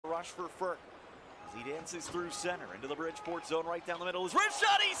rush for Frk. As he dances through center into the Bridgeport zone right down the middle. His wrist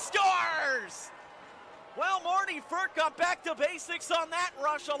shot, he scores! Well, Marty Frk got back to basics on that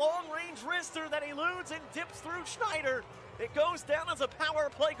rush. A long-range wrister that eludes and dips through Schneider. It goes down as a power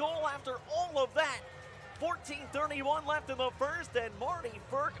play goal after all of that. 14:31 left in the first, and Marty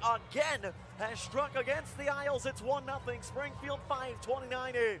Frk again has struck against the Isles. It's 1-0, Springfield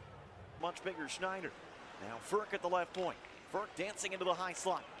 5:29 in. Much bigger Schneider. Now Frk at the left point. Frk dancing into the high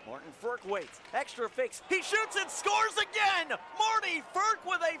slot. Martin Frk waits. Extra fakes. He shoots and scores again! Marty Frk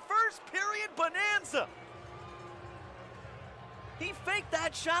with a first period bonanza. He faked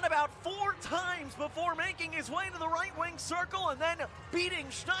that shot about 4 times before making his way to the right wing circle and then beating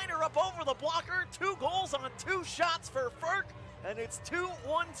Schneider up over the blocker. 2 goals on 2 shots for Frk, and it's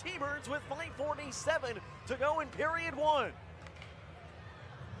 2-1 T-Birds with 5:47 to go in period 1.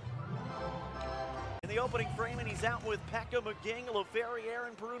 In the opening frame, and he's out with Pekka, McGing, LaFerriere,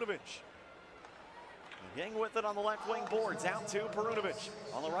 and Perunovic. McGing with it on the left wing boards, out to Perunovic.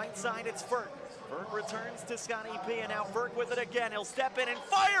 On the right side, it's Frk. Frk returns to Scotty P, and now Frk with it again. He'll step in and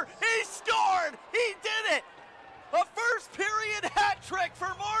fire. He scored! He did it! A first period hat trick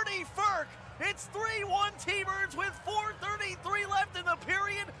for Marty Frk. It's 3-1 T-Birds with 4